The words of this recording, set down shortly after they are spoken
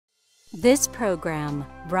This program,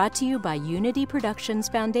 brought to you by Unity Productions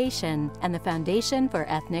Foundation and the Foundation for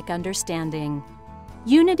Ethnic Understanding.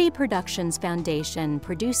 Unity Productions Foundation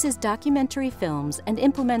produces documentary films and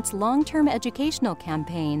implements long-term educational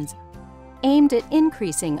campaigns aimed at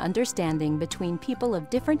increasing understanding between people of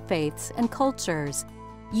different faiths and cultures.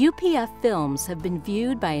 UPF films have been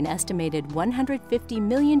viewed by an estimated 150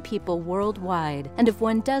 million people worldwide and have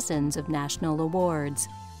won dozens of national awards.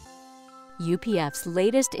 UPF's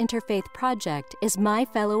latest interfaith project is My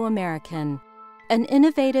Fellow American, an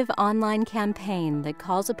innovative online campaign that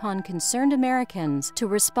calls upon concerned Americans to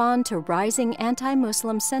respond to rising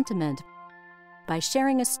anti-Muslim sentiment by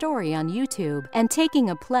sharing a story on YouTube and taking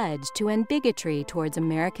a pledge to end bigotry towards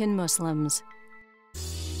American Muslims.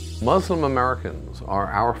 Muslim Americans are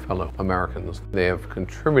our fellow Americans. They have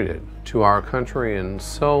contributed to our country in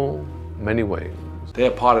so many ways. They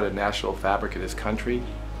are part of the national fabric of this country,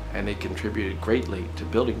 and they contributed greatly to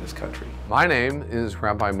building this country. My name is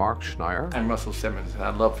Rabbi Mark Schneier. I'm Russell Simmons, and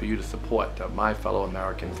I'd love for you to support the My Fellow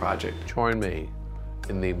American project. Join me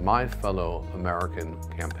in the My Fellow American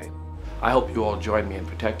campaign. I hope you all join me in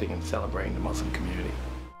protecting and celebrating the Muslim community.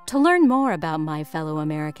 To learn more about My Fellow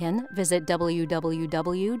American, visit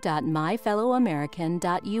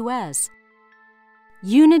www.myfellowamerican.us.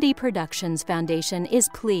 Unity Productions Foundation is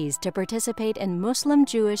pleased to participate in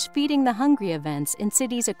Muslim-Jewish Feeding the Hungry events in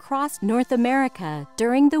cities across North America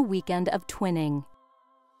during the weekend of Twinning.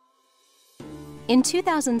 In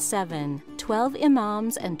 2007, 12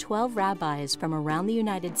 imams and 12 rabbis from around the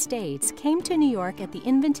United States came to New York at the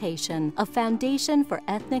invitation of Foundation for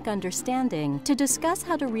Ethnic Understanding to discuss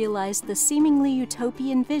how to realize the seemingly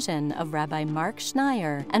utopian vision of Rabbi Mark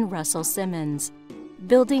Schneier and Russell Simmons,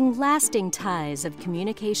 building lasting ties of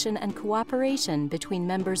communication and cooperation between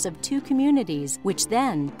members of two communities which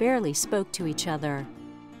then barely spoke to each other.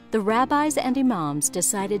 The rabbis and imams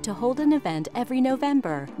decided to hold an event every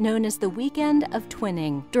November known as the Weekend of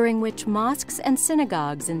Twinning, during which mosques and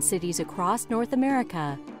synagogues in cities across North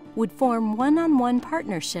America would form one-on-one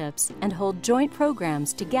partnerships and hold joint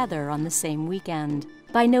programs together on the same weekend.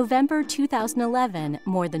 By November 2011,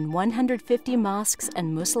 more than 150 mosques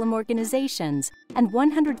and Muslim organizations and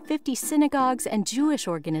 150 synagogues and Jewish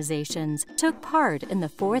organizations took part in the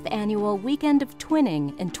 4th annual Weekend of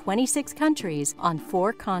Twinning in 26 countries on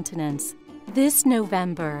 4 continents. This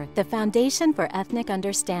November, the Foundation for Ethnic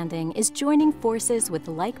Understanding is joining forces with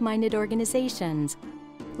like-minded organizations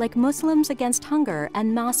like Muslims Against Hunger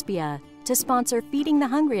and MASPIA to sponsor Feeding the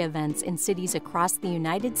Hungry events in cities across the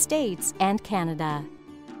United States and Canada.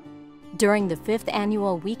 During the 5th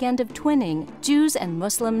annual Weekend of Twinning, Jews and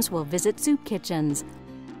Muslims will visit soup kitchens,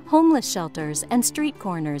 homeless shelters, and street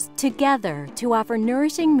corners together to offer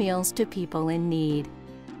nourishing meals to people in need.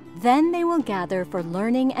 Then they will gather for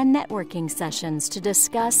learning and networking sessions to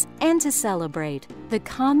discuss and to celebrate the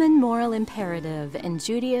common moral imperative in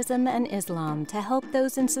Judaism and Islam to help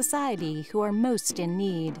those in society who are most in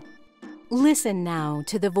need. Listen now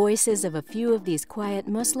to the voices of a few of these quiet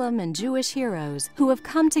Muslim and Jewish heroes who have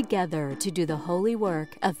come together to do the holy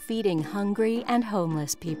work of feeding hungry and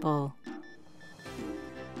homeless people.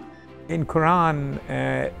 In Quran,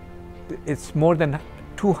 it's more than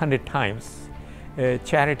 200 times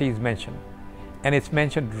charity is mentioned, and it's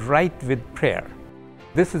mentioned right with prayer.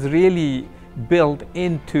 This is really built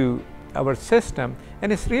into our system,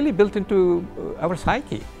 and it's really built into our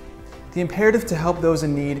psyche. The imperative to help those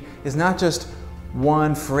in need is not just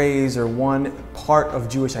one phrase or one part of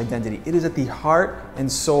Jewish identity. It is at the heart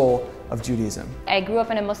and soul of Judaism. I grew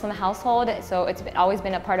up in a Muslim household, so it's always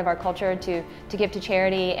been a part of our culture to give to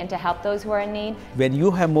charity and to help those who are in need. When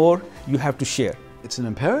you have more, you have to share. It's an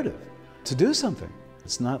imperative to do something.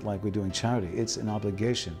 It's not like we're doing charity, it's an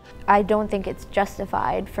obligation. I don't think it's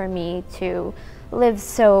justified for me to live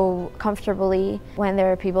so comfortably when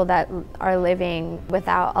there are people that are living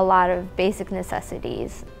without a lot of basic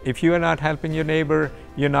necessities. If you are not helping your neighbor,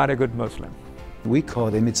 you're not a good Muslim. We call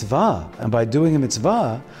it a mitzvah, and by doing a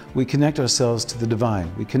mitzvah, we connect ourselves to the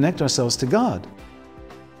divine. We connect ourselves to God.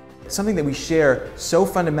 Something that we share so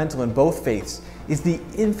fundamental in both faiths is the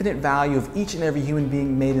infinite value of each and every human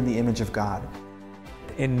being made in the image of God.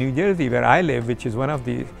 In New Jersey, where I live, which is one of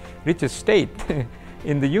the richest states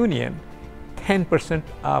in the Union, 10%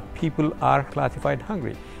 of people are classified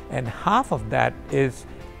hungry, and half of that is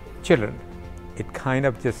children. It kind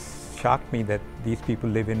of just shocked me that these people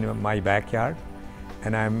live in my backyard,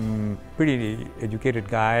 and I'm a pretty educated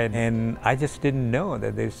guy, and I just didn't know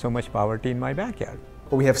that there's so much poverty in my backyard.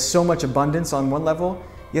 But we have so much abundance on one level,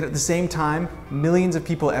 yet at the same time, millions of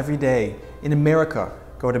people every day in America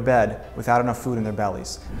go to bed without enough food in their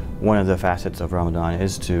bellies. One of the facets of Ramadan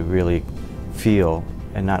is to really feel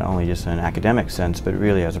and not only just in an academic sense, but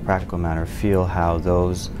really as a practical matter, feel how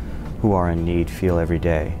those who are in need feel every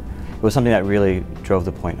day. It was something that really drove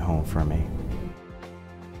the point home for me.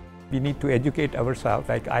 We need to educate ourselves,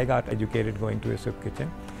 like I got educated going to a soup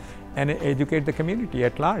kitchen, and educate the community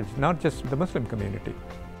at large, not just the Muslim community.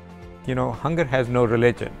 You know, hunger has no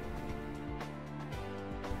religion.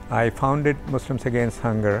 I founded Muslims Against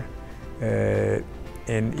Hunger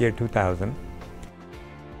in year 2000.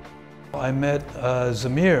 I met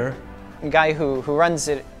Zamir. The guy who runs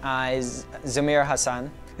it is Zamir Hassan.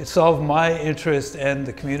 It solved my interest and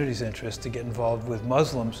the community's interest to get involved with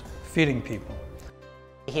Muslims feeding people.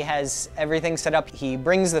 He has everything set up. He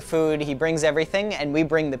brings the food, he brings everything, and we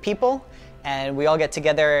bring the people, and we all get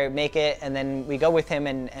together, make it, and then we go with him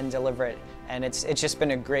and deliver it. And it's just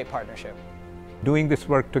been a great partnership. Doing this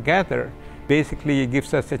work together basically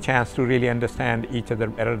gives us a chance to really understand each other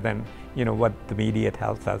better than, you know, what the media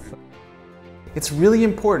tells us. It's really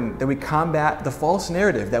important that we combat the false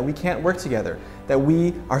narrative that we can't work together, that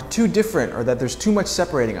we are too different, or that there's too much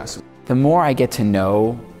separating us. The more I get to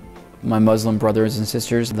know my Muslim brothers and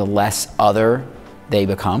sisters, the less other they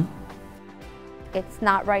become. It's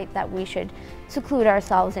not right that we should seclude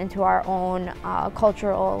ourselves into our own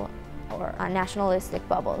cultural or nationalistic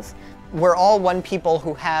bubbles. We're all one people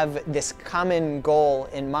who have this common goal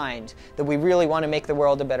in mind, that we really want to make the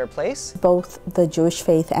world a better place. Both the Jewish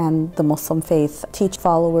faith and the Muslim faith teach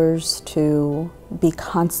followers to be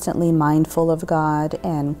constantly mindful of God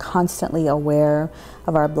and constantly aware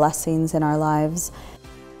of our blessings in our lives.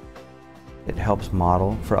 It helps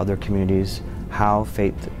model for other communities how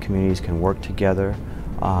faith communities can work together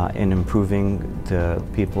in improving the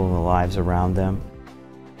people and the lives around them.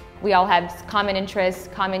 We all have common interests,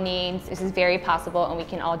 common needs. This is very possible, and we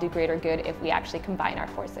can all do greater good if we actually combine our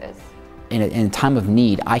forces. In a time of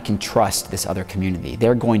need, I can trust this other community.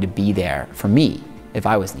 They're going to be there for me if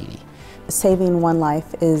I was needy. Saving one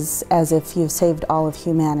life is as if you've saved all of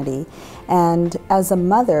humanity. And as a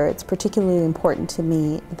mother, it's particularly important to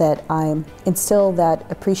me that I instill that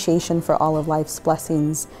appreciation for all of life's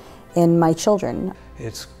blessings in my children.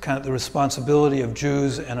 It's kind of the responsibility of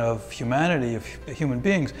Jews and of humanity, of human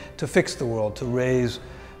beings, to fix the world, to raise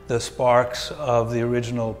the sparks of the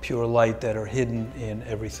original pure light that are hidden in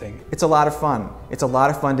everything. It's a lot of fun. It's a lot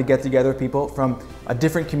of fun to get together with people from a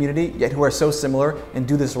different community, yet who are so similar, and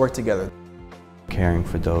do this work together. Caring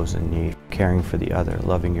for those in need, caring for the other,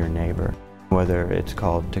 loving your neighbor. Whether it's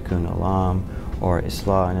called Tikkun Olam or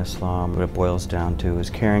Islah in Islam, what it boils down to is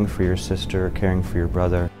caring for your sister, caring for your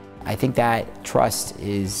brother. I think that trust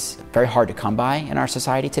is very hard to come by in our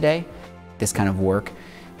society today. This kind of work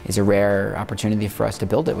is a rare opportunity for us to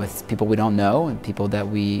build it with people we don't know and people that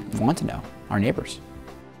we want to know, our neighbors.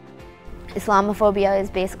 Islamophobia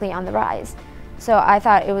is basically on the rise. So I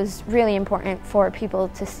thought it was really important for people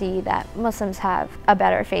to see that Muslims have a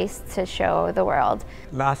better face to show the world.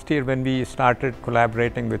 Last year when we started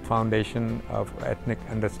collaborating with Foundation of Ethnic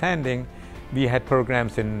Understanding, we had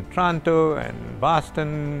programs in Toronto and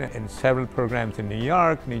Boston, and several programs in New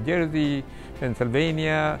York, New Jersey,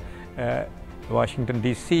 Pennsylvania, Washington,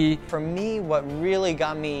 D.C. For me, what really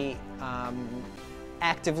got me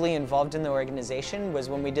actively involved in the organization was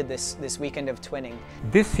when we did this weekend of twinning.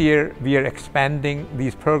 This year we are expanding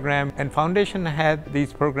these programs, and Foundation had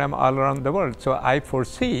these programs all around the world. So I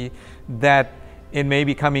foresee that in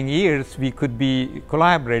maybe coming years we could be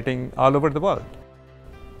collaborating all over the world.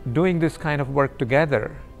 Doing this kind of work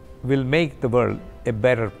together will make the world a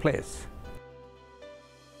better place.